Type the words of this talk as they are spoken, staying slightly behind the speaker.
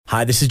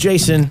Hi, this is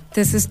Jason.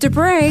 This is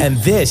Debray. And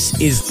this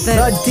is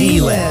The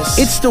D-List.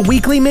 It's the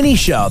weekly mini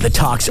show that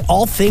talks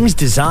all things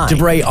design.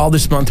 Debray, all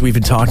this month we've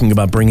been talking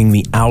about bringing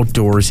the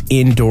outdoors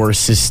indoors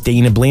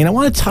sustainably. And I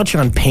want to touch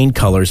on paint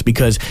colors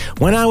because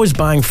when I was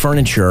buying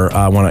furniture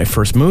when I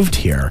first moved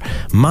here,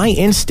 my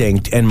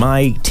instinct and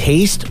my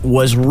taste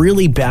was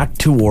really back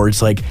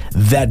towards like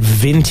that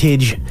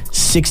vintage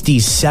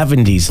 60s,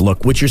 70s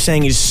look, which you're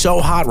saying is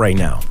so hot right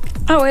now.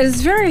 Oh, it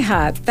is very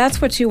hot.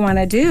 That's what you want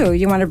to do.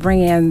 You want to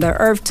bring in the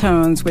earth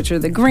tones, which are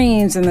the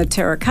greens and the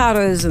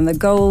terracottas and the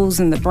golds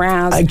and the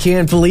browns. I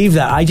can't believe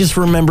that. I just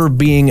remember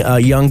being a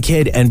young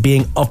kid and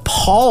being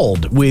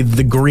appalled with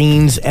the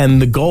greens and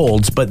the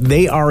golds, but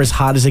they are as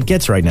hot as it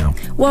gets right now.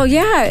 Well,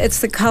 yeah, it's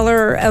the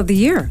color of the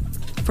year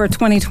for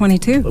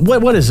 2022.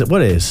 What is it?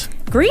 What is?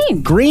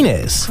 Green. Green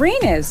is?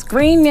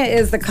 Green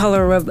is the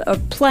color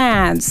of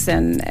plants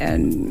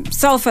and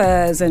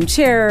sofas and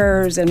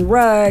chairs and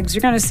rugs.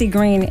 You're going to see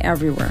green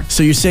everywhere.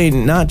 So you're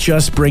saying not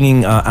just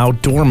bringing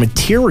outdoor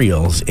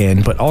materials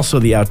in, but also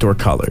the outdoor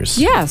colors?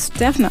 Yes,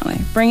 definitely.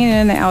 Bringing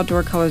in the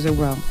outdoor colors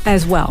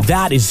as well.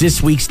 That is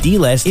this week's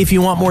D-List. If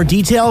you want more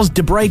details,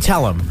 Debray,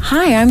 tell them.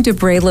 Hi, I'm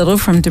Debray Little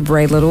from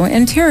Debray Little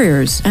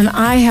Interiors, and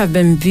I have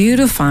been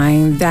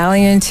beautifying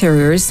Valley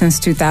Interiors since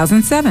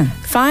 2007.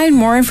 Find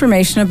more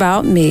information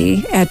about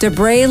me at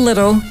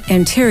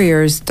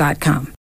DebrayLittleInteriors.com.